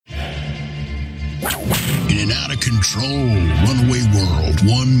In an out-of-control, runaway world,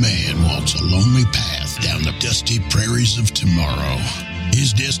 one man walks a lonely path down the dusty prairies of tomorrow.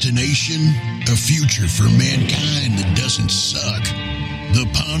 His destination? A future for mankind that doesn't suck. The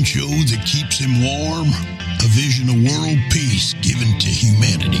poncho that keeps him warm? A vision of world peace given to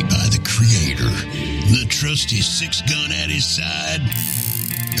humanity by the Creator. The trusty six-gun at his side?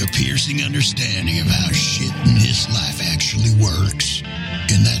 A piercing understanding of how shit in this life actually works.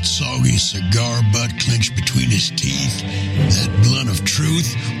 And that soggy cigar butt clenched between his teeth, that blunt of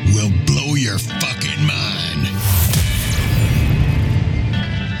truth will blow your fucking mind.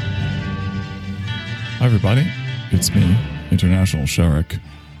 Hi everybody, it's me, International Sherrick,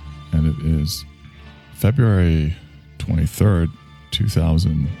 and it is February 23rd,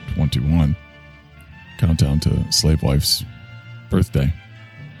 2021. Countdown to Slave Wife's birthday.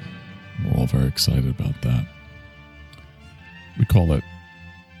 We're all very excited about that. We call it,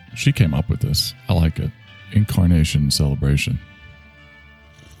 she came up with this, I like it, Incarnation Celebration.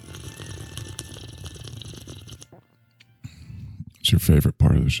 It's your favorite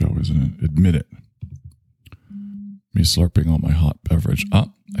part of the show, isn't it? Admit it. Me slurping on my hot beverage. I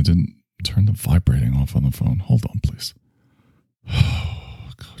didn't turn the vibrating off on the phone. Hold on, please. Oh,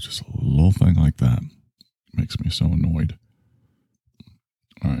 God, just a little thing like that makes me so annoyed.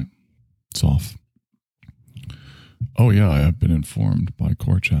 All right. It's off. Oh, yeah, I have been informed by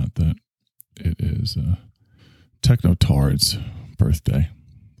Core Chat that it is Technotard's birthday.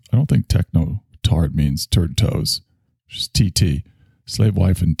 I don't think Technotard means turd toes. Just TT. Slave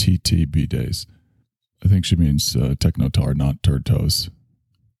Wife and TTB days. I think she means Technotard, not turd toes.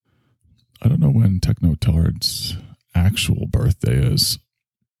 I don't know when Technotard's actual birthday is.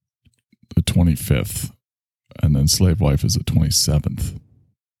 The 25th. And then Slave Wife is the 27th.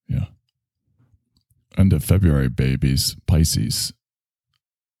 Yeah. End of February, babies. Pisces.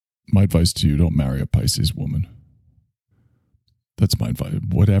 My advice to you, don't marry a Pisces woman. That's my advice.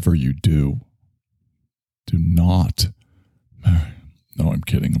 Whatever you do, do not marry. No, I'm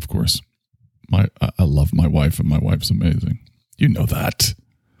kidding, of course. I love my wife, and my wife's amazing. You know that.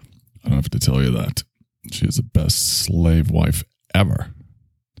 I don't have to tell you that. She is the best slave wife ever.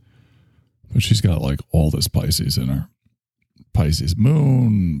 But she's got like all this Pisces in her. Pisces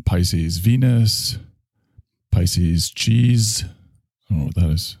moon, Pisces Venus, Pisces cheese. I don't know what that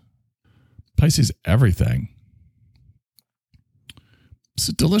is. Pisces everything. It's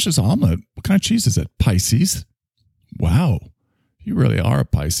a delicious omelet. What kind of cheese is it? Pisces? Wow. You really are a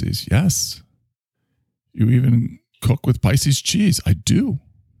Pisces. Yes. You even cook with Pisces cheese. I do.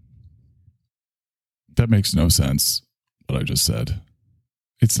 That makes no sense, what I just said.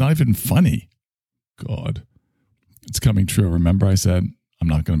 It's not even funny. God. It's coming true. Remember I said, I'm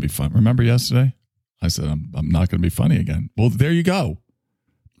not going to be funny. Remember yesterday? I said, I'm not going to be funny again. Well, there you go.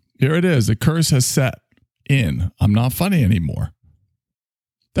 Here it is. The curse has set in. I'm not funny anymore.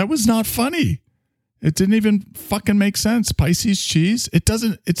 That was not funny. It didn't even fucking make sense. Pisces cheese.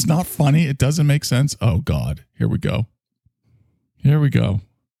 It's not funny. It doesn't make sense. Oh God. Here we go. Here we go.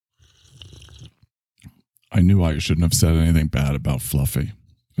 I knew I shouldn't have said anything bad about Fluffy.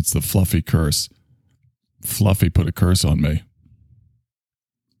 It's the Fluffy curse. Fluffy put a curse on me.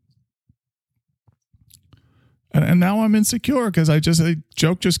 And now I'm insecure because a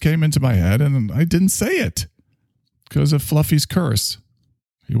joke just came into my head and I didn't say it because of Fluffy's curse.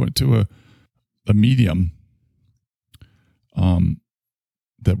 He went to a medium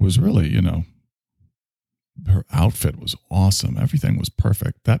that was really, her outfit was awesome. Everything was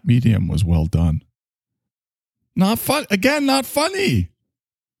perfect. That medium was well done. Not fun. Again, not funny.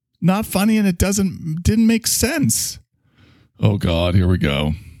 Not funny, and it didn't make sense. Oh, God, here we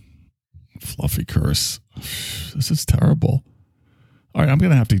go. Fluffy curse. This is terrible. All right, I'm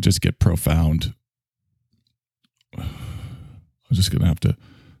going to have to just get profound. I'm just going to have to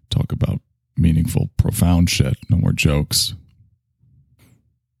talk about meaningful, profound shit. No more jokes.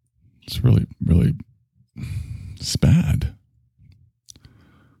 It's really, really, it's bad.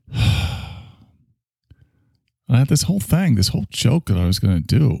 I had this whole joke that I was going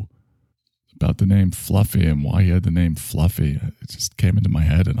to do about the name Fluffy and why he had the name Fluffy. It just came into my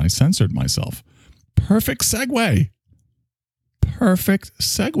head and I censored myself. Perfect segue. Perfect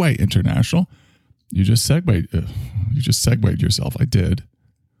segue, International. You just segued yourself. I did.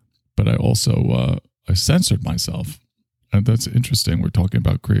 But I also, I censored myself. And that's interesting. We're talking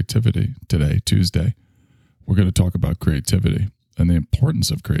about creativity today, Tuesday. We're going to talk about creativity and the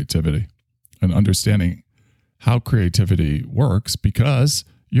importance of creativity and understanding how creativity works because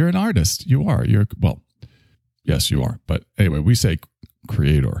you're an artist. You are. Yes, you are. But anyway, we say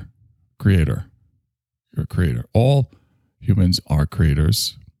creator. You're a creator. All humans are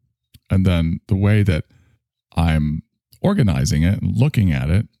creators. And then the way that I'm organizing it and looking at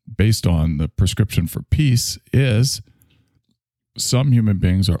it based on the prescription for peace is some human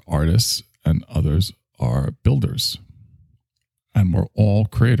beings are artists and others are builders. And we're all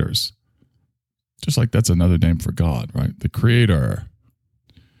creators. Just like that's another name for God, right? The creator.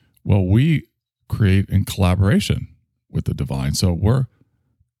 Well, we create in collaboration with the divine. So we're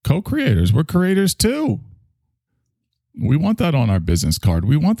co-creators. We're creators too. We want that on our business card.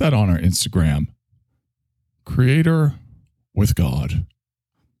 We want that on our Instagram. Creator with God.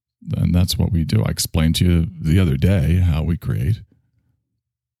 And that's what we do. I explained to you the other day how we create.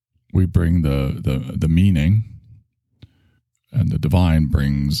 We bring the meaning, and the divine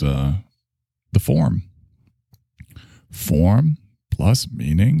brings the form. Form plus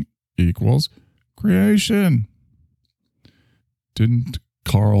meaning equals creation. Didn't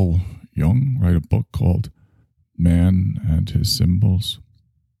Carl Jung write a book called Man and His Symbols?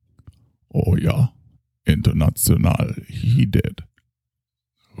 Oh yeah, International, he did.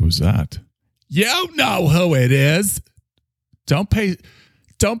 Who's that? You know who it is. Don't play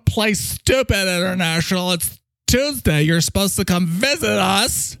stupid, International. It's Tuesday. You're supposed to come visit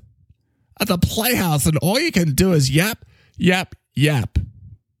us at the Playhouse, and all you can do is yap, yap, yap.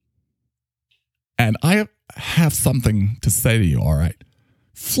 And I have something to say to you, all right?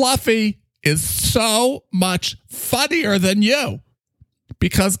 Fluffy is so much funnier than you,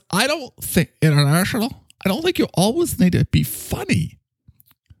 because I don't think, International, I don't think you always need to be funny.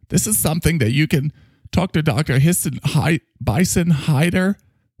 This is something that you can talk to Dr. Hassencracker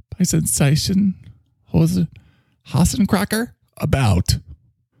about,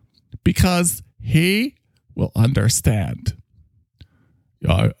 because he will understand.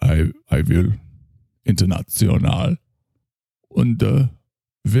 Ja, I will international. And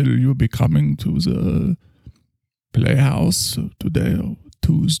will you be coming to the Playhouse today or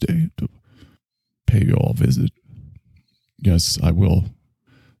Tuesday to pay your visit? Yes, I will,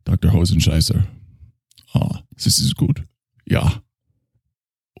 Dr. Hosenscheißer. Ah, this is good. Yeah.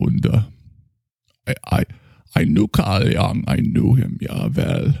 And I knew Carl Jung. I knew him, yeah,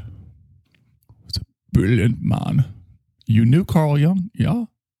 well. He's a brilliant man. You knew Carl Jung? Yeah.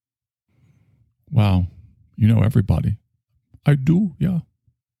 Wow. You know everybody. I do, yeah.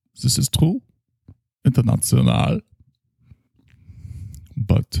 This is true. International.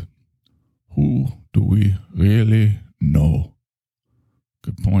 But who do we really know?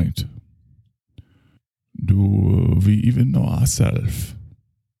 Good point. Do we even know ourselves?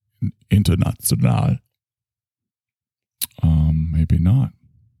 International. Maybe not.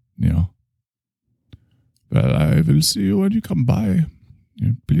 Yeah. Well, I will see you when you come by.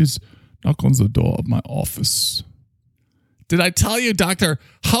 Please knock on the door of my office. Did I tell you, Dr.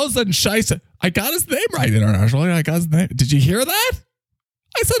 Hosenscheißer? I got his name right, Internationally. I got his name. Did you hear that?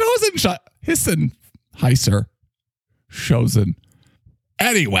 I said Hosenscheißer. Chosen.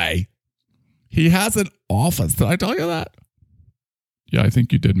 Anyway, he has an office. Did I tell you that? Yeah, I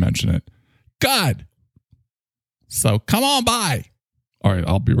think you did mention it. God. So come on by. All right,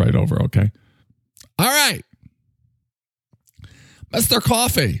 I'll be right over, okay? All right. Mr.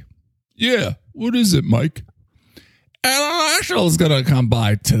 Coffee. Yeah, what is it, Mike? International is going to come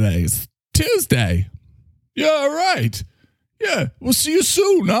by today. It's Tuesday. Yeah, right. Yeah, we'll see you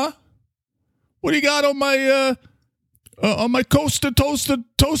soon, huh? What do you got on my Costa?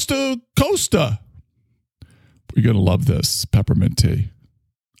 You're going to love this peppermint tea.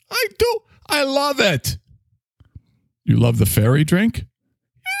 I do. I love it. You love the fairy drink?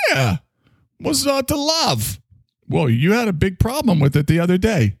 Yeah. What's not to love? Well, you had a big problem with it the other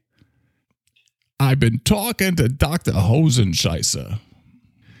day. I've been talking to Dr. Hosenscheißer.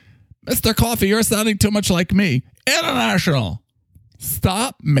 Mr. Coffee, you're sounding too much like me. International.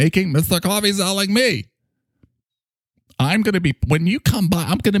 Stop making Mr. Coffee sound like me. When you come by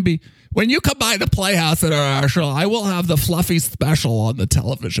the Playhouse International, I will have the Fluffy special on the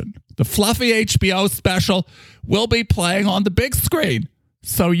television. The Fluffy HBO special will be playing on the big screen,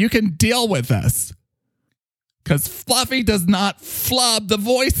 so you can deal with this. Because Fluffy does not flub the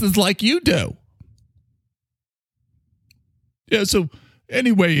voices like you do. Yeah, so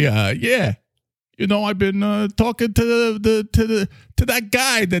anyway, yeah. You know, I've been talking to that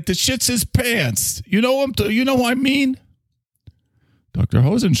guy that shits his pants. You know him? You know who I mean? Dr.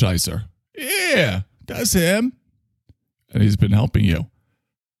 Hosenscheißer. Yeah, that's him. And he's been helping you.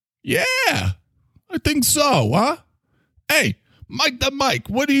 Yeah, I think so, huh? Hey, Mike,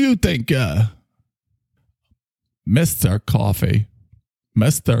 what do you think? Mr. Coffee.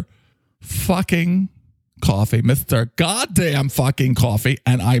 Mr. fucking Coffee. Mr. Goddamn fucking Coffee.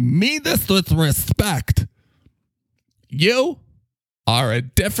 And I mean this with respect. You are a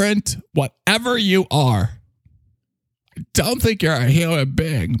different whatever you are. I don't think you're a human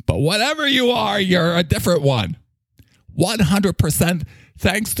being, but whatever you are, you're a different one. 100%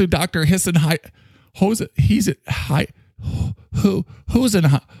 thanks to Dr. Husenheimer.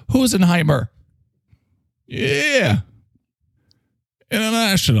 Yeah.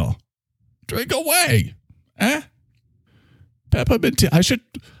 International. Drink away. Eh? Peppermint tea. I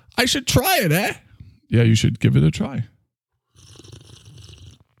should try it, eh? Yeah, you should give it a try.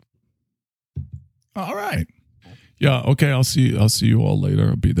 All right. Yeah, okay, I'll see you all later.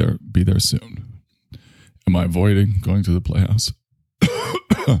 I'll be there soon. Am I avoiding going to the Playhouse?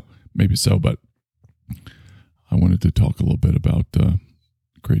 Maybe so, but I wanted to talk a little bit about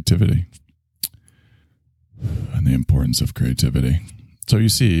creativity and the importance of creativity. So you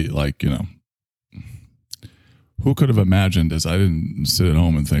see, like, who could have imagined this? I didn't sit at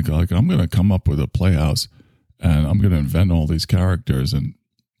home and think, like, I'm going to come up with a Playhouse and I'm going to invent all these characters. And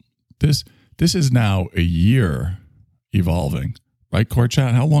this is now a year evolving, right, Court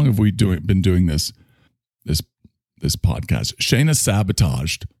Chat? How long have we been doing this podcast? Shayna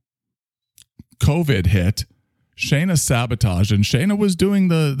sabotaged. COVID hit. Shayna sabotaged, and Shayna was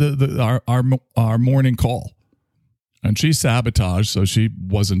doing our morning call, and she sabotaged, so she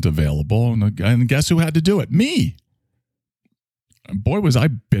wasn't available. And guess who had to do it? Me. And boy, was I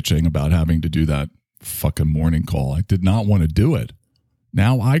bitching about having to do that fucking morning call. I did not want to do it.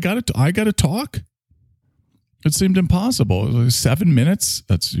 Now I got to talk. It seemed impossible. It was 7 minutes.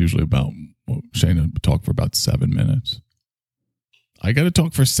 That's usually about. Shayna would talk for about 7 minutes. I got to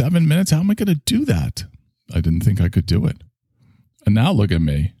talk for 7 minutes. How am I going to do that? I didn't think I could do it. And now look at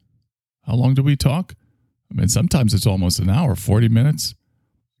me. How long do we talk? I mean, sometimes it's almost an hour, 40 minutes.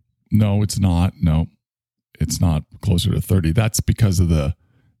 No, it's not. No, it's not. Closer to 30. That's because of the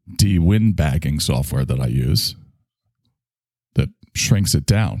de-windbagging software that I use that shrinks it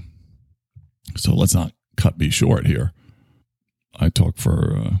down. So let's not cut me short here. I talk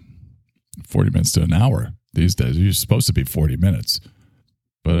for 40 minutes to an hour these days. You're supposed to be 40 minutes.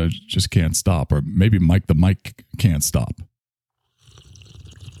 But I just can't stop. Or maybe Mike the mic can't stop.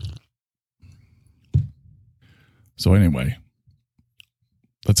 So anyway,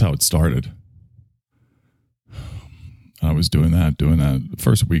 that's how it started. I was doing that. The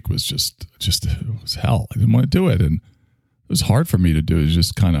first week was just it was hell. I didn't want to do it. And it was hard for me to do. It was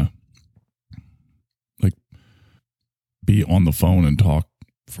just kind of like be on the phone and talk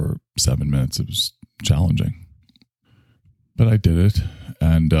for 7 minutes. It was challenging. But I did it.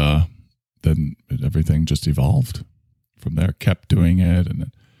 And then everything just evolved from there. Kept doing it, and it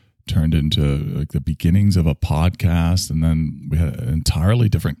turned into like the beginnings of a podcast. And then we had an entirely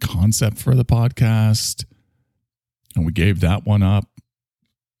different concept for the podcast, and we gave that one up.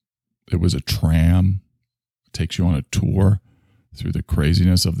 It was a tram. It takes you on a tour through the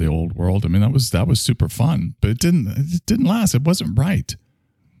craziness of the old world. I mean, that was super fun, but it didn't last. It wasn't right.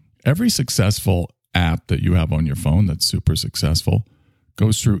 Every successful app that you have on your phone that's super successful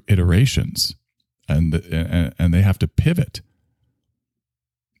goes through iterations, and they have to pivot.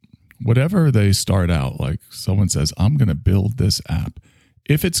 Whatever they start out, like someone says, I'm going to build this app.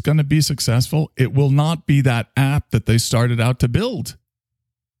 If it's going to be successful, it will not be that app that they started out to build.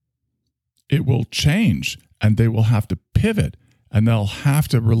 It will change, and they will have to pivot, and they'll have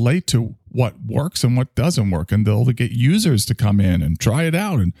to relate to what works and what doesn't work, and they'll get users to come in and try it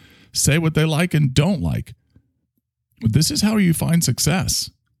out and say what they like and don't like. This is how you find success,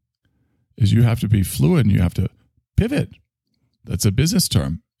 is you have to be fluid and you have to pivot. That's a business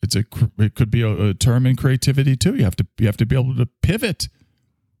term. It could be a term in creativity too. You have to be able to pivot.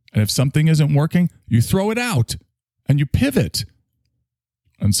 And if something isn't working, you throw it out and you pivot.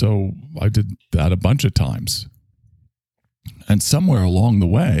 And so I did that a bunch of times. And somewhere along the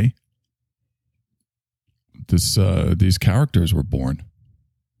way, these characters were born.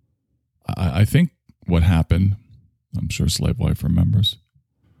 I think what happened, I'm sure Slave Wife remembers.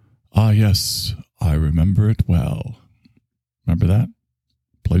 Ah, yes, I remember it well. Remember that?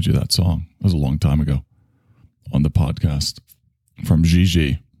 Played you that song. It was a long time ago on the podcast from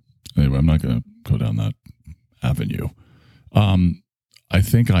Gigi. Anyway, I'm not going to go down that avenue. I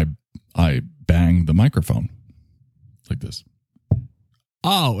think I banged the microphone like this.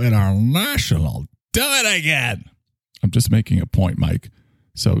 Oh, international. Do it again. I'm just making a point, Mike.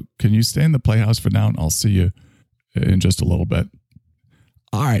 So can you stay in the Playhouse for now, and I'll see you in just a little bit.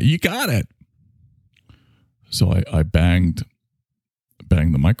 All right, you got it. So I banged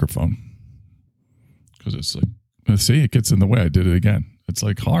the microphone because it's like, see, it gets in the way. I did it again. It's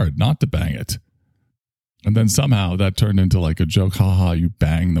like hard not to bang it. And then somehow that turned into like a joke. Ha ha, you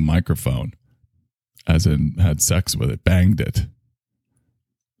banged the microphone. As in had sex with it, banged it.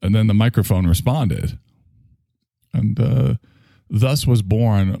 And then the microphone responded. And thus was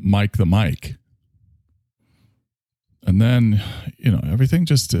born Mike the Mic. And then, everything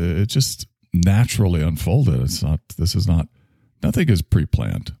just naturally unfolded. Nothing is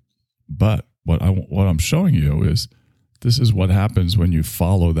pre-planned. But what I'm showing you is this is what happens when you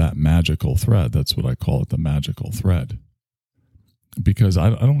follow that magical thread. That's what I call it, the magical thread. Because I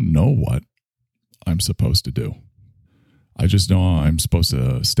don't know what I'm supposed to do. I just know I'm supposed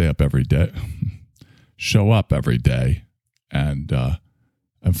to stay up every day, show up every day, and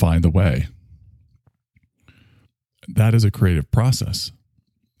find the way. That is a creative process.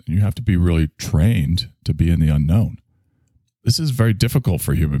 You have to be really trained to be in the unknown. This is very difficult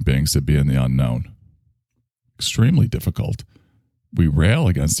for human beings to be in the unknown. Extremely difficult. We rail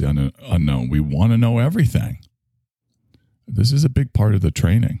against the unknown. We want to know everything. This is a big part of the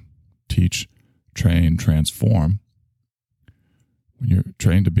training. Teach, train, transform. When you're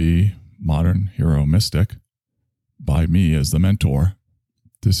trained to be modern hero mystic by me as the mentor,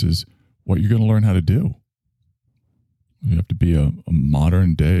 this is what you're going to learn how to do. You have to be a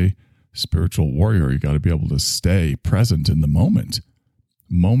modern day spiritual warrior. You got to be able to stay present in the moment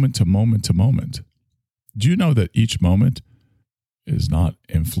to moment to moment. Do you know that each moment is not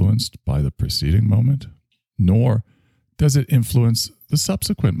influenced by the preceding moment, nor does it influence the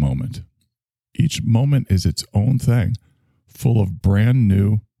subsequent moment? Each moment is its own thing, full of brand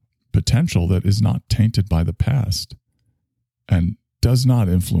new potential that is not tainted by the past and does not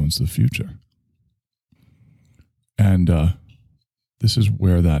influence the future. And this is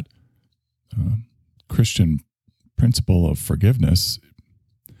where that Christian principle of forgiveness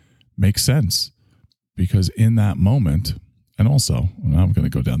makes sense, because in that moment, and also, I'm going to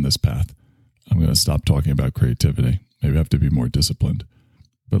go down this path. I'm going to stop talking about creativity. Maybe I have to be more disciplined.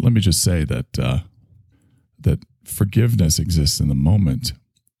 But let me just say that that forgiveness exists in the moment,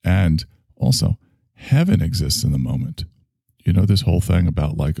 and also heaven exists in the moment. You know this whole thing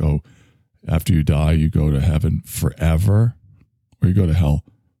about after you die, you go to heaven forever, or you go to hell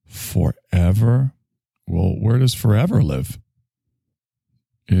forever. Well, where does forever live?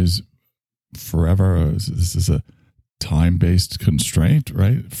 Is forever, this is a time-based constraint,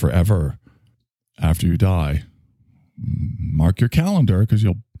 right? Forever after you die. Mark your calendar, because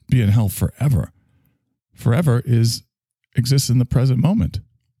you'll be in hell forever. Forever exists in the present moment.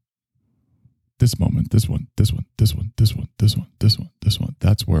 This moment, this one, this one, this one, this one, this one, this one, this one.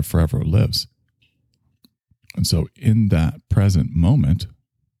 That's where forever lives. And so in that present moment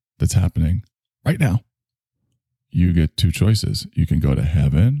that's happening right now, you get two choices. You can go to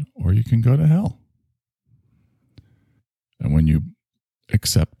heaven or you can go to hell. And when you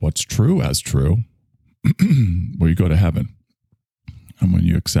accept what's true as true, well, you go to heaven. And when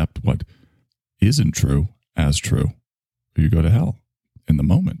you accept what isn't true as true, you go to hell in the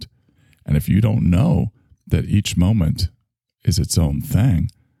moment. And if you don't know that each moment is its own thing,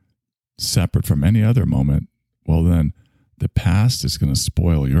 separate from any other moment, well, then the past is going to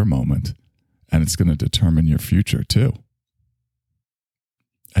spoil your moment, and it's going to determine your future too.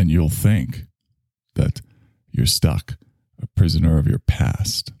 And you'll think that you're stuck, a prisoner of your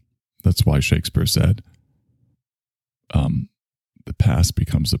past. That's why Shakespeare said, the past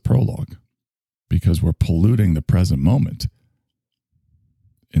becomes the prologue, because we're polluting the present moment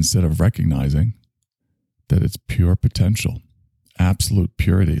instead of recognizing that it's pure potential. Absolute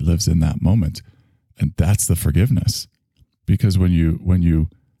purity lives in that moment. And that's the forgiveness. Because when you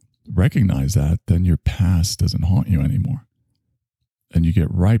recognize that, then your past doesn't haunt you anymore. And you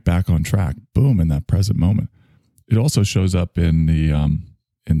get right back on track, boom, in that present moment. It also shows up in the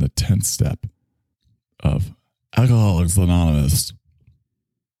 10th step of Alcoholics Anonymous.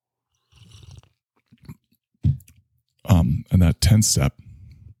 And that 10th step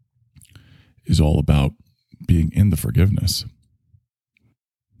is all about being in the forgiveness,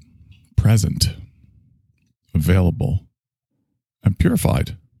 present, available, and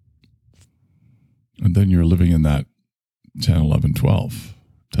purified. And then you're living in that 10, 11, 12.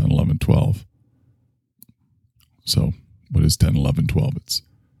 10, 11, 12. So what is 10, 11, 12?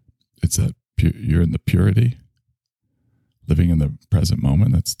 It's that you're in the purity, living in the present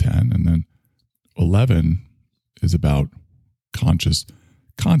moment. That's 10. And then 11 is about conscious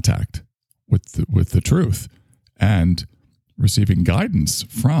contact with the truth and receiving guidance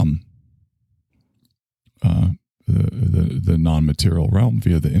from the non-material realm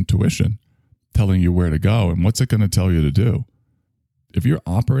via the intuition, telling you where to go and what's it going to tell you to do. If you're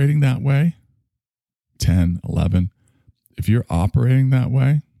operating that way, 10, 11, if you're operating that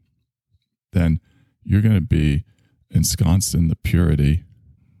way, then you're going to be ensconced in the purity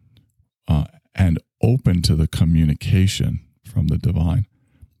and open to the communication from the divine.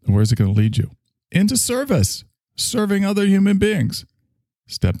 Where's it going to lead you? Into service, serving other human beings.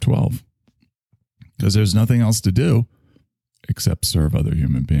 Step 12. Because there's nothing else to do except serve other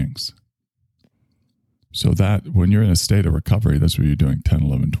human beings. So that when you're in a state of recovery, that's what you're doing 10,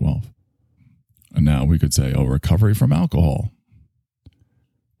 11, 12. And now we could say, recovery from alcohol.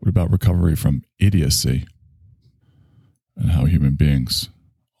 What about recovery from idiocy and how human beings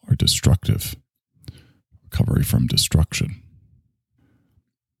are destructive? Recovery from destruction.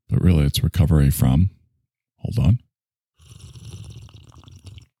 But really, it's recovery from, hold on,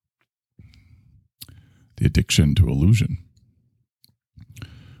 the addiction to illusion.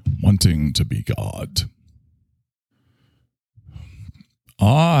 Wanting to be God.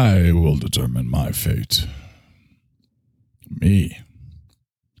 I will determine my fate. Me.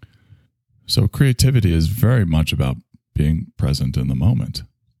 So creativity is very much about being present in the moment.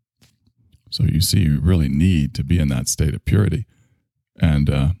 So you see, you really need to be in that state of purity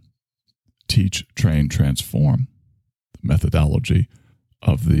and teach, train, transform. The methodology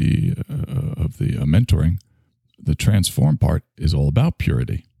of the mentoring, the transform part is all about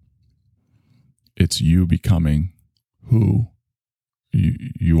purity. It's you becoming who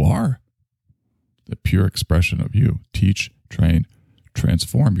you are, the pure expression of you. Teach, train,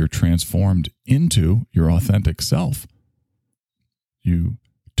 transform. You're transformed into your authentic self. You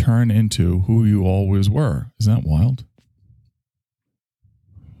turn into who you always were. Isn't that wild?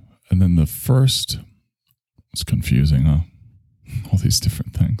 And then the first, it's confusing, huh? All these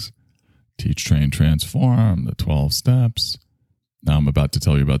different things. Teach, train, transform, the 12 steps. Now I'm about to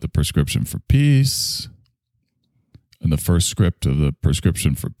tell you about the prescription for peace. And the first script of the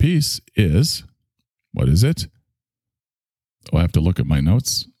prescription for peace is, what is it? Oh, I have to look at my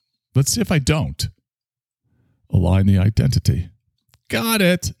notes. Let's see if I don't. Align the identity. Got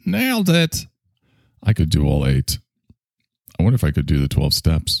it. Nailed it. I could do all 8. I wonder if I could do the 12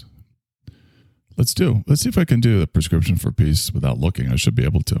 steps. Let's see if I can do the prescription for peace without looking. I should be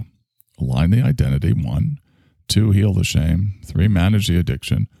able to. Align the identity. 1. 2, heal the shame. 3, manage the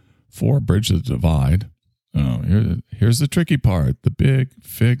addiction. 4, bridge the divide. Oh, here's the tricky part. The big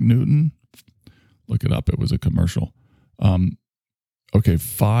Fig Newton. Look it up. It was a commercial. Okay,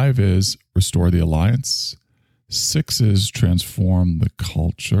 5 is restore the alliance. 6 is transform the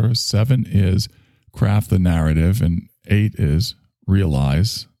culture. 7 is craft the narrative. And 8 is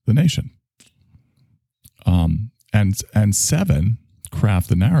realize the nation. And 7, craft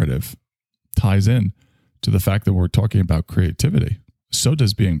the narrative, ties in to the fact that we're talking about creativity. So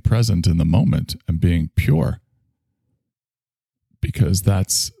does being present in the moment and being pure, because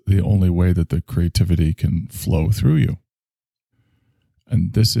that's the only way that the creativity can flow through you.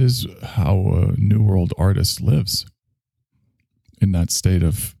 And this is how a New World artist lives, in that state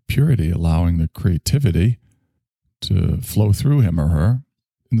of purity, allowing the creativity to flow through him or her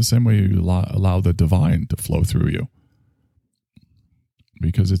in the same way you allow the divine to flow through you.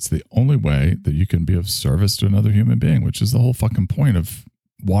 Because it's the only way that you can be of service to another human being, which is the whole fucking point of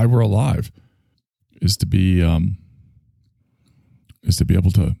why we're alive, is to be able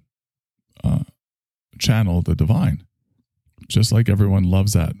to channel the divine. Just like everyone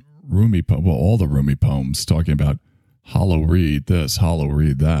loves that Rumi poem, well, all the Rumi poems talking about hollow reed this, hollow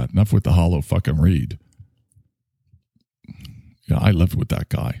reed that. Enough with the hollow fucking reed. Yeah, I lived with that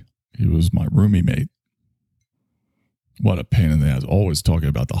guy. He was my roomie mate. What a pain in the ass. Always talking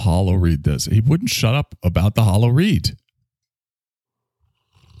about the hollow reed this. He wouldn't shut up about the hollow reed.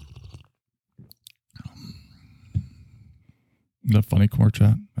 Isn't that funny, Core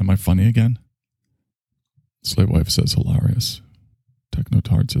Chat? Am I funny again? Slave Wife says hilarious.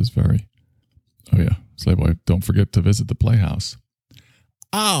 Technotard says very. Oh yeah, Slave Wife, don't forget to visit the Playhouse.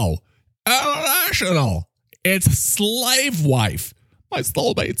 Oh, international. It's Slave Wife, my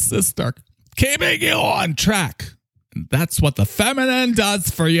soulmate sister, keeping you on track. That's what the feminine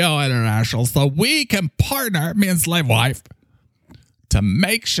does for you, international. So we can partner, me and Slave Wife, to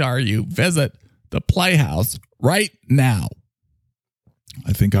make sure you visit the Playhouse right now.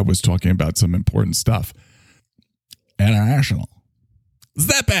 I think I was talking about some important stuff. International.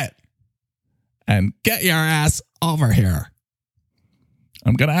 Zip it and get your ass over here.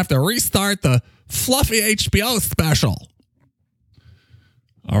 I'm going to have to restart the fluffy HBO special.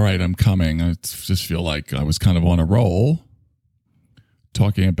 All right, I'm coming. I just feel like I was kind of on a roll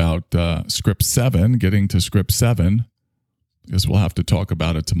talking about script 7, getting to script 7, because we'll have to talk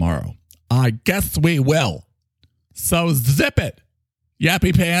about it tomorrow. I guess we will. So zip it,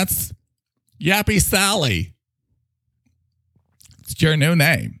 Yappy Pants, Yappy Sally. It's your new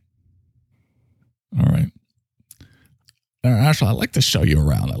name. All right. Actually, I'd like to show you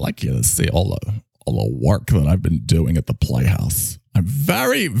around. I'd like you to see all the work that I've been doing at the Playhouse. I'm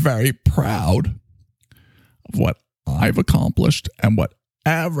very, very proud of what I've accomplished and what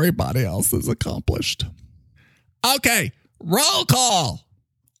everybody else has accomplished. Okay, roll call.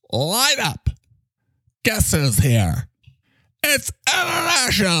 Line up. Guess who's here? It's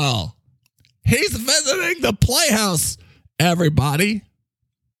International. He's visiting the Playhouse, everybody.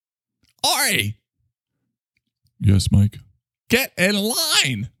 Ari. Yes, Mike. Get in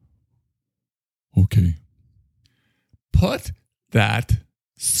line. Okay. Put that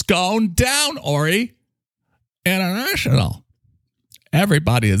scone down, Ori. International.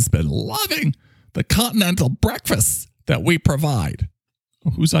 Everybody has been loving the continental breakfast that we provide.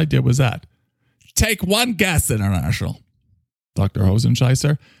 Whose idea was that? Take one guess, International. Dr.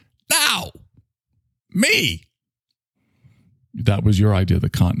 Hosenscheiser? Now! Me! That was your idea, the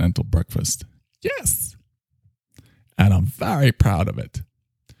continental breakfast. Yes. And I'm very proud of it.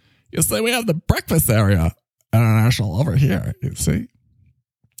 You see, we have the breakfast area, International, over here, you see.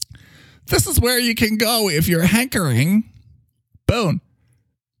 This is where you can go if you're hankering. Boone.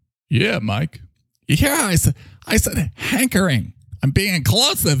 Yeah, Mike. You hear how I said hankering. I'm being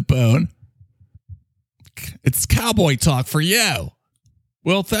inclusive, Boone. It's cowboy talk for you.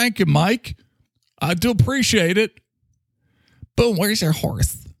 Well, thank you, Mike. I do appreciate it. Boone, where's your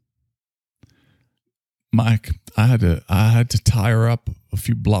horse? Mike, I had to tie her up a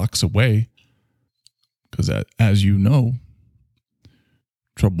few blocks away because, as you know,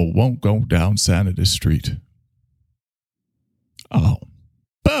 trouble won't go down Sanity Street. Oh,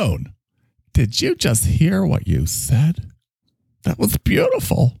 Boone, did you just hear what you said? That was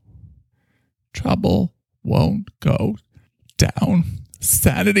beautiful. Trouble won't go down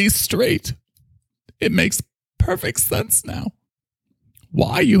Sanity Street. It makes perfect sense now.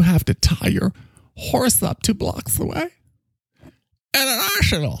 Why you have to tie your horse up 2 blocks away?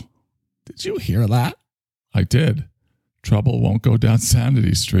 International. Did you hear that? I did. Trouble won't go down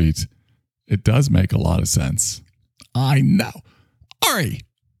Sanity Street. It does make a lot of sense. I know. Ari,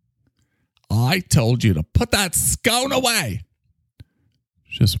 I told you to put that scone away.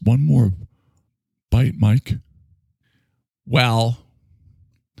 Just one more bite, Mike. Well,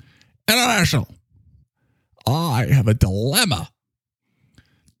 International, I have a dilemma.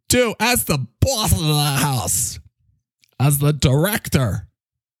 As the boss of the house, as the director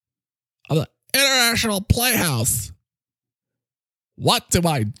of the International Playhouse, what do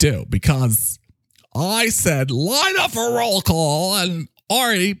I do? Because I said line up for roll call and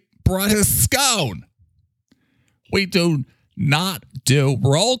Ari brought his scone. We do not do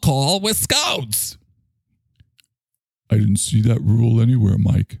roll call with scones. I didn't see that rule anywhere,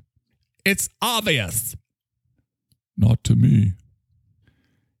 Mike. It's obvious. Not to me.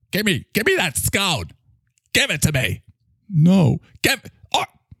 Give me that scone. Give it to me. No. All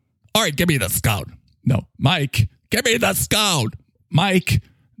right, give me the scone. No, Mike, give me the scone. Mike.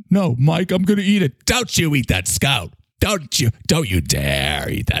 No, Mike, I'm going to eat it. Don't you eat that scone. Don't you dare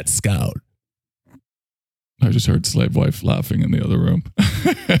eat that scone. I just heard Slave Wife laughing in the other room.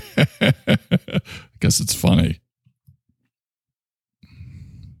 I guess it's funny.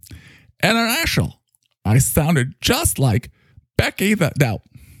 International. I sounded just like Becky now,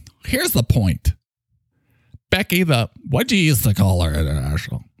 here's the point. Becky what do you used to call her,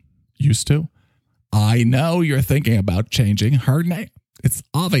 International? Used to? I know you're thinking about changing her name. It's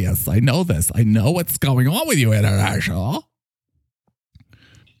obvious. I know this. I know what's going on with you, International.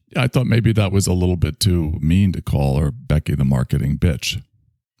 I thought maybe that was a little bit too mean to call her Becky the marketing bitch.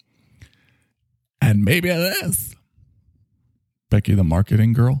 And maybe it is. Becky the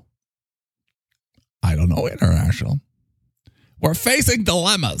marketing girl? I don't know, International. We're facing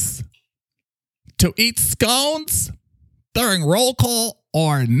dilemmas. To eat scones during roll call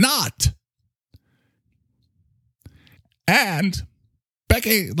or not. And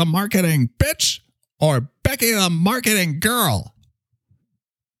Becky the marketing bitch or Becky the marketing girl.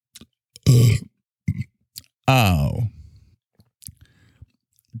 Oh.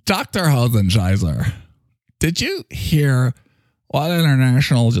 Dr. Hosenscheiser, did you hear what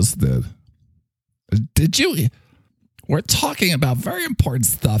International just did? Did you? We're talking about very important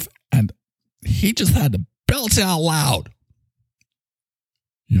stuff, and he just had to belch out loud.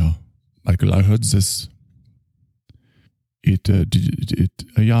 Yeah, Michael, I heard this. It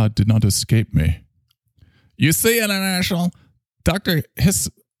did not escape me. You see, International, Dr.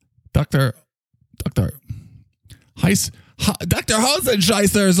 Hosenscheiser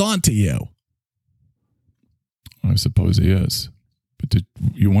is on to you. I suppose he is. But did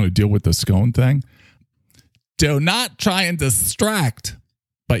you want to deal with the scone thing? Do not try and distract.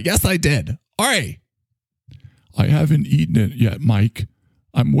 But yes, I did. Ari. I haven't eaten it yet, Mike.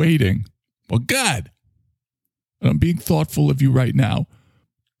 I'm waiting. Well, good. And I'm being thoughtful of you right now.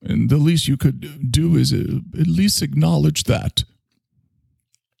 And the least you could do is at least acknowledge that.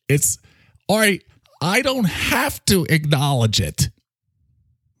 It's, all right, I don't have to acknowledge it.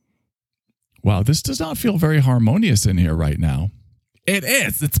 Wow, this does not feel very harmonious in here right now. It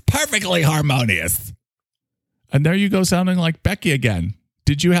is. It's perfectly harmonious. And there you go, sounding like Becky again.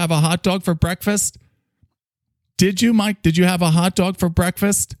 Did you have a hot dog for breakfast? Did you, Mike? Did you have a hot dog for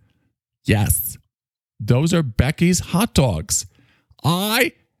breakfast? Yes. Those are Becky's hot dogs.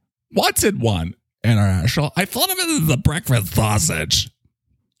 I wanted one, International. I thought of it as a breakfast sausage.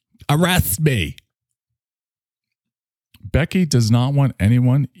 Arrest me. Becky does not want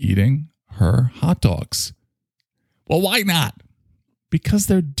anyone eating her hot dogs. Well, why not? Because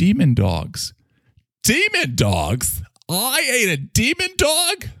they're demon dogs. Demon dogs? I ate a demon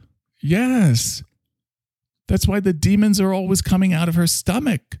dog? Yes. That's why the demons are always coming out of her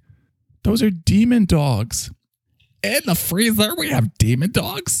stomach. Those are demon dogs. In the freezer, we have demon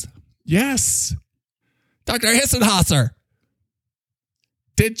dogs? Yes. Dr. Hissenhauser,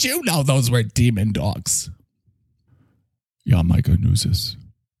 did you know those were demon dogs? Ja, Micah knows this.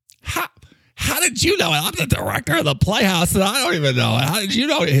 How did you know it? I'm the director of the Playhouse, and I don't even know it. How did you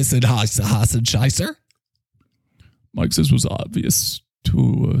know Hissenhauser? Mike, this was obvious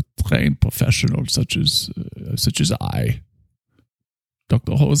to a trained professional such as I.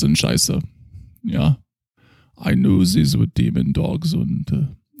 Dr. Hosenscheißer. Yeah. I knew these were demon dogs,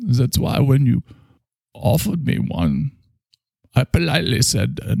 and that's why when you offered me one, I politely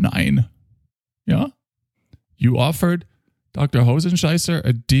said nein. Yeah? You offered Dr. Hosenscheißer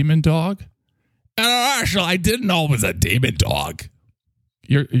a demon dog? Actually, I didn't know it was a demon dog.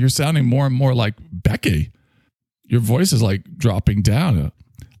 You're sounding more and more like Becky. Your voice is like dropping down.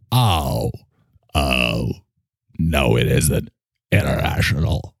 Oh, no, it isn't.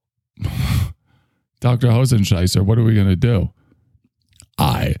 International. Dr. Hosenscheißer, what are we going to do?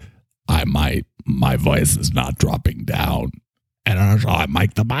 My voice is not dropping down. And I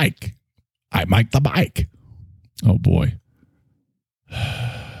mic the mic. Oh, boy.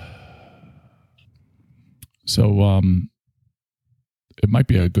 So, it might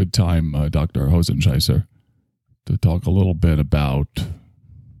be a good time, Dr. Hosenscheißer, to talk a little bit about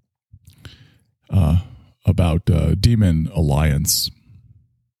Demon Alliance.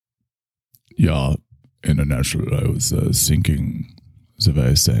 Yeah, International, I was thinking the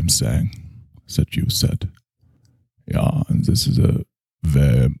very same thing that you said. Yeah, and this is a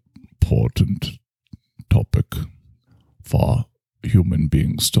very important topic for human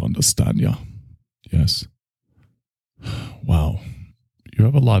beings to understand, yeah. Yes. Wow. You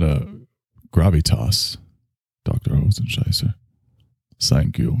have a lot of gravitas, Dr. Hosenscheißer.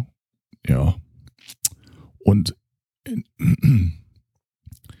 Thank you. Ja. Und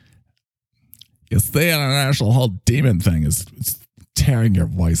it's the International whole demon thing is tearing your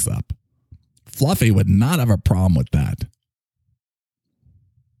voice up. Fluffy would not have a problem with that.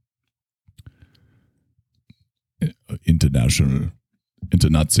 International.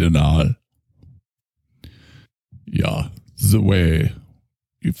 Yeah, the way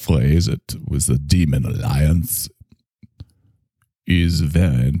you phrase it with the Demon Alliance is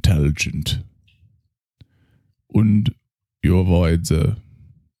very intelligent. And you avoid the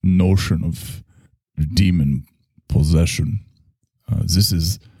notion of demon possession. This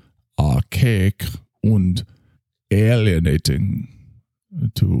is archaic and alienating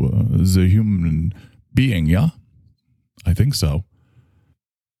to the human being, yeah? I think so.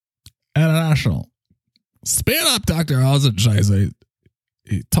 International. Speed up, Dr. Hosenscheißer.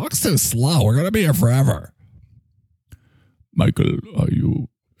 He talks too slow. We're going to be here forever. Michael, are you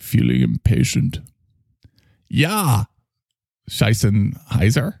feeling impatient? Yeah.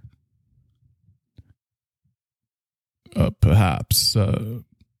 Scheissenheiser? Perhaps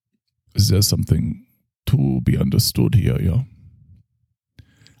there's something to be understood here, yeah?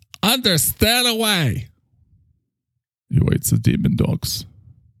 Understand away. You ate the demon dogs.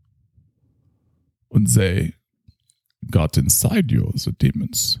 And they got inside you, the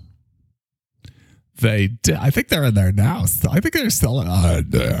demons. They did. I think they're in there now. I think they're still in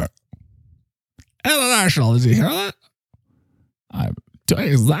there. International, did you hear that? I'm doing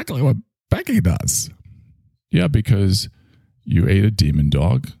exactly what Becky does. Yeah, because you ate a demon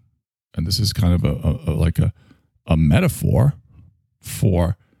dog, and this is kind of a metaphor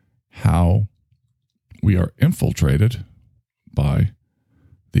for how we are infiltrated by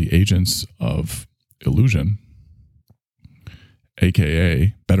the agents of illusion,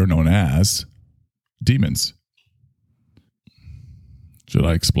 aka better known as demons. Should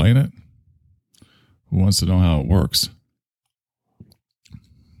I explain it? Who wants to know how it works?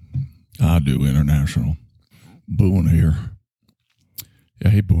 I do, International. Boone here. Yeah,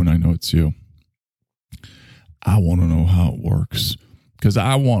 hey, Boone, I know it's you. I want to know how it works. Because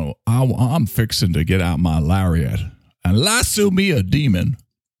I'm fixing to get out my lariat and lasso me a demon.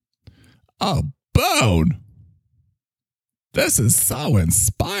 Oh, Boone. This is so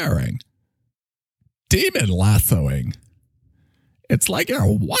inspiring. Demon lassoing. It's like you're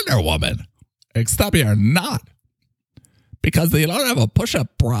a Wonder Woman, except you're not. Because you don't have a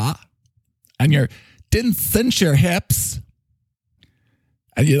push-up bra, and you didn't cinch your hips,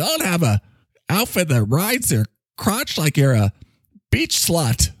 and you don't have a outfit that rides your crotch like you're a beach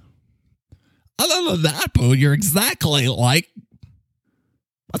slut. Other than that, Boo, you're exactly like,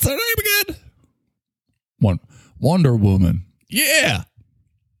 what's her name again? Wonder Woman. Yeah.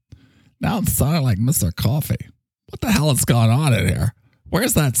 Now I'm sounding like Mr. Coffee. What the hell is going on in here?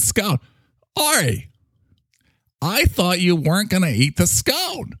 Where's that scone? Ari, I thought you weren't going to eat the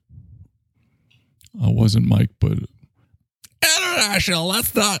scone. I wasn't Mike, but... International,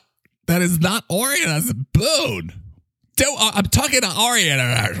 that is not Ori, that's Boone. I'm talking to Ari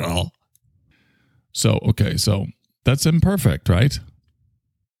International. So that's imperfect, right?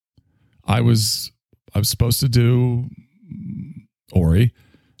 I was supposed to do Ori,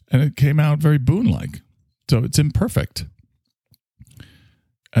 and it came out very Boone-like. So it's imperfect.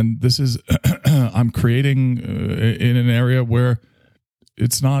 And this is, I'm creating in an area where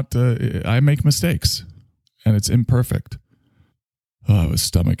it's not, I make mistakes, and it's imperfect. Oh, I have a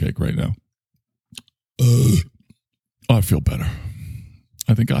stomachache right now. I feel better.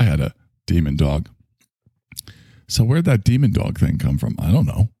 I think I had a demon dog. So where'd that demon dog thing come from? I don't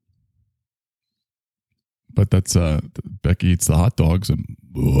know. But that's Becky eats the hot dogs and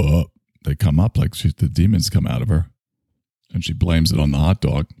they come up like the demons come out of her, and she blames it on the hot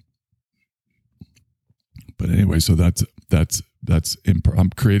dog. But anyway, so I'm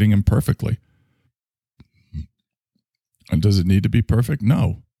creating imperfectly. And does it need to be perfect?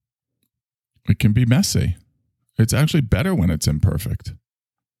 No. It can be messy. It's actually better when it's imperfect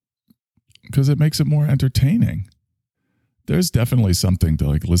because it makes it more entertaining. There's definitely something to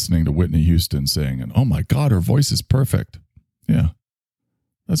like listening to Whitney Houston sing and, oh my God, her voice is perfect. Yeah,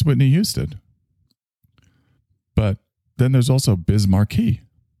 that's Whitney Houston. But then there's also Biz Markie.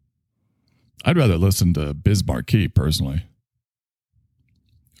 I'd rather listen to Biz Markie personally.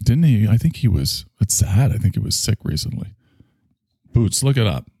 Didn't he? I think it's sad. I think he was sick recently. Boots, look it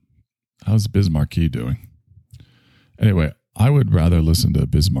up. How's Biz Markie doing? Anyway, I would rather listen to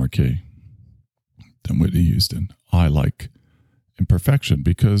Biz Markie than Whitney Houston. I like imperfection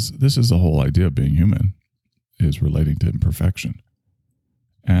because this is the whole idea of being human, is relating to imperfection.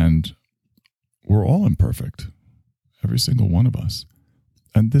 And we're all imperfect, every single one of us.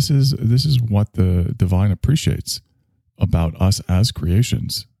 And this is what the divine appreciates about us as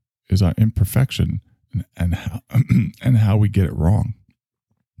creations, is our imperfection and how we get it wrong,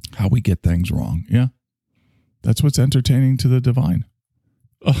 how we get things wrong. Yeah. That's what's entertaining to the divine.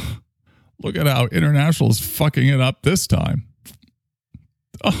 Oh, look at how International is fucking it up this time.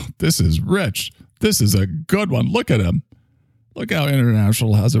 Oh, this is rich. This is a good one. Look at him. Look how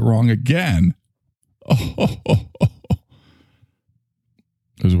International has it wrong again.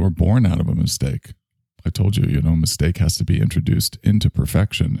 Because we're born out of a mistake. I told you, mistake has to be introduced into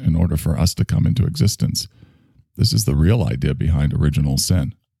perfection in order for us to come into existence. This is the real idea behind original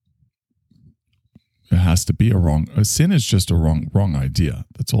sin. It has to be a sin is just a wrong idea.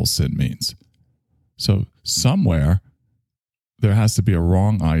 That's all sin means. So somewhere there has to be a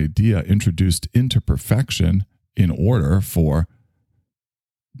wrong idea introduced into perfection in order for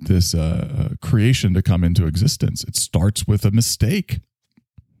this creation to come into existence. It starts with a mistake.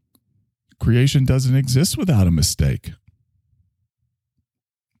 Creation doesn't exist without a mistake.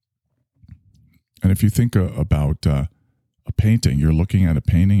 And if you think about a painting, you're looking at a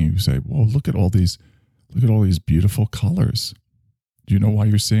painting and you say, "Whoa, look at all these beautiful colors." Do you know why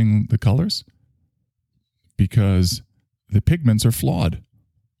you're seeing the colors? Because the pigments are flawed.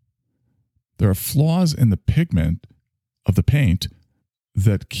 There are flaws in the pigment of the paint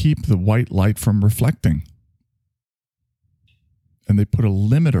that keep the white light from reflecting. And they put a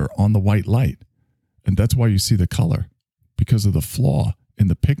limiter on the white light. And that's why you see the color, because of the flaw in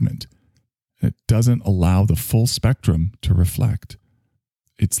the pigment. It doesn't allow the full spectrum to reflect.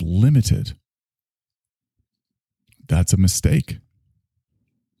 It's limited. That's a mistake.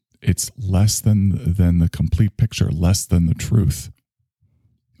 It's less than the complete picture, less than the truth.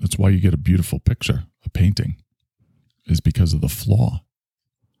 That's why you get a beautiful picture, a painting, is because of the flaw.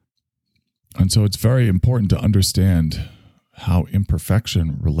 And so it's very important to understand how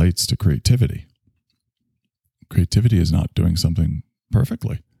imperfection relates to creativity. Creativity is not doing something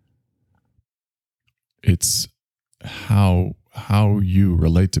perfectly. It's how you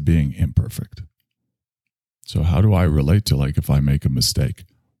relate to being imperfect. So how do I relate to, like, if I make a mistake,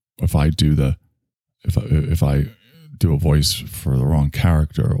 if I do a voice for the wrong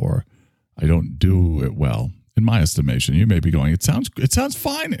character, or I don't do it well? In my estimation, you may be going, it sounds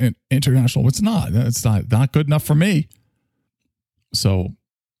fine in international. It's not good enough for me. So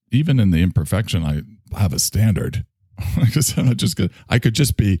even in the imperfection, I have a standard. I could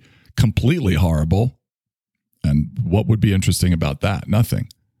just be completely horrible. And what would be interesting about that? Nothing.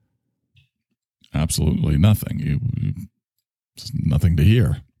 Absolutely nothing. There's nothing to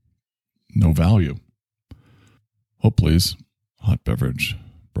hear. No value. Oh, please. Hot beverage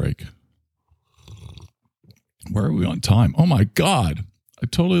break. Where are we on time? Oh my God. I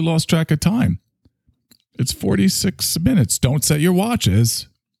totally lost track of time. It's 46 minutes. Don't set your watches,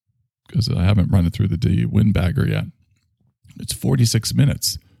 because I haven't run it through the windbagger yet. It's 46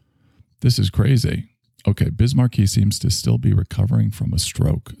 minutes. This is crazy. Okay, Biz Markie seems to still be recovering from a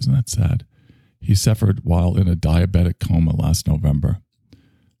stroke. Isn't that sad? He suffered while in a diabetic coma last November.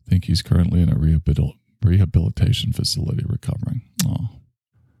 I think he's currently in a rehabilitation facility recovering. Oh,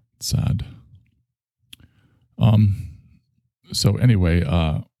 sad. So anyway,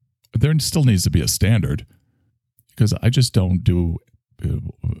 there still needs to be a standard, because I just don't do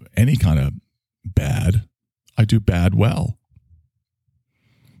any kind of bad. I do bad well.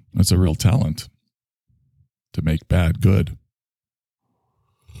 That's a real talent, to make bad good.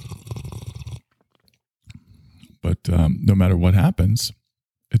 But no matter what happens,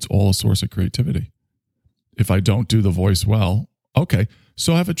 it's all a source of creativity. If I don't do the voice well, okay,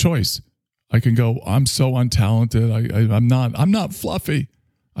 so I have a choice. I can go, I'm so untalented. I'm not fluffy.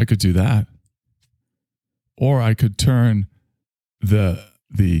 I could do that. Or I could turn the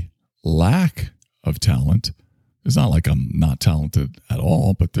lack of talent. It's not like I'm not talented at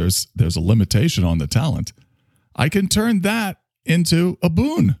all, but there's a limitation on the talent. I can turn that into a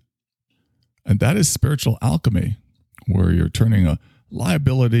boon. And that is spiritual alchemy, where you're turning a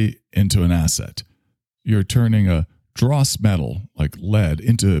liability into an asset. You're turning a dross metal, like lead,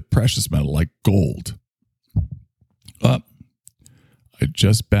 into precious metal, like gold. I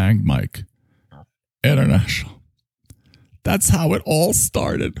just banged Mike. International. That's how it all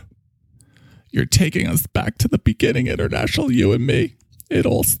started. You're taking us back to the beginning, International, you and me. It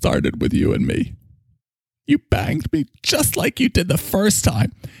all started with you and me. You banged me just like you did the first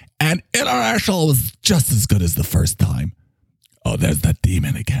time. And International was just as good as the first time. Oh, there's that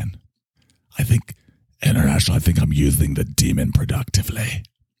demon again. I think I'm using the demon productively.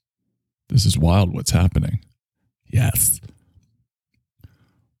 This is wild what's happening. Yes.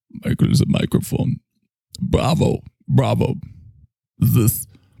 Michael is a microphone. Bravo. This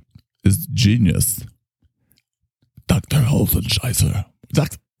is genius. Dr. Hosenscheißer.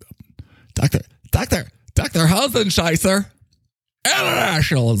 Dr. Hosenscheißer.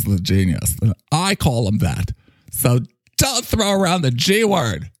 International is the genius. I call him that. So don't throw around the G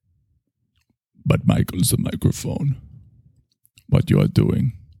word. But Michael's a microphone. What you are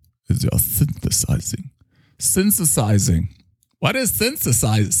doing is you're synthesizing. Synthesizing. What is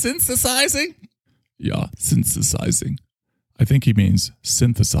synthesizing? Synthesizing? Yeah, synthesizing. I think he means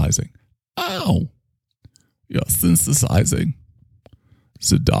synthesizing. Oh. You're synthesizing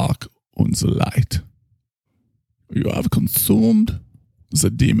the dark and the light. You have consumed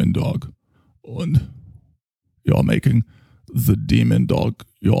the demon dog, and you're making the demon dog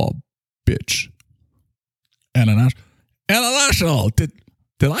your bitch. International. Did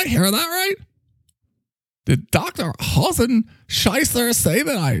I hear that right? Did Dr. Hosenscheißer say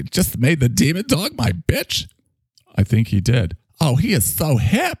that I just made the demon dog my bitch? I think he did. Oh, he is so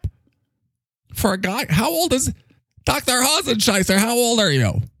hip. For a guy, how old is Dr. Hosenscheißer? How old are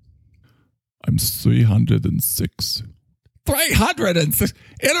you? I'm 306. 306?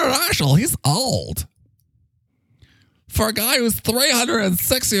 International, he's old. For a guy who's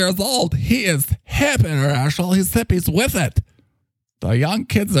 306 years old, he is hip, International. He's hip, he's with it. The young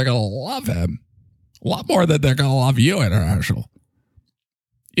kids are going to love him. A lot more than they're going to love you, International.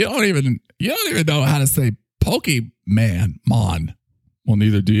 You don't even know how to say Pokemon. Well,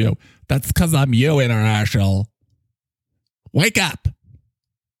 neither do you. That's because I'm you, International. Wake up.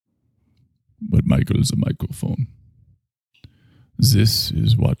 But Michael is a microphone. This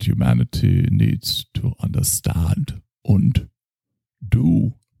is what humanity needs to understand and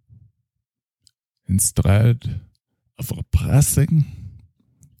do. Instead of repressing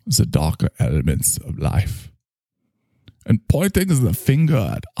the darker elements of life and pointing the finger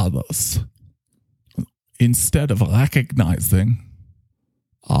at others, instead of recognizing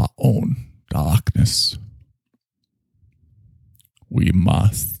our own darkness, we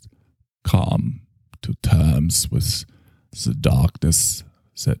must come to terms with the darkness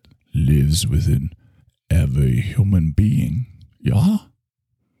that lives within every human being. Yeah?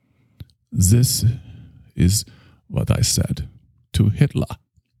 This is what I said to Hitler.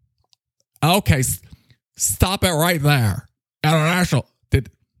 Okay, stop it right there. International, did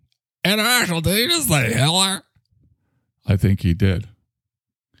he just say Hitler? I think he did.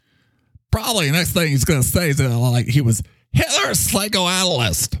 Probably the next thing he's going to say is like he was Hitler's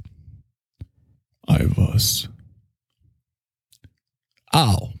psychoanalyst. I was.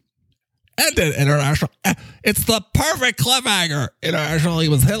 Oh. Ended International. It's the perfect cliffhanger. International, he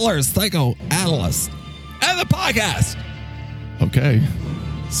was Hitler's psychoanalyst. End the podcast. Okay.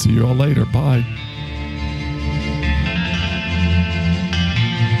 See you all later. Bye.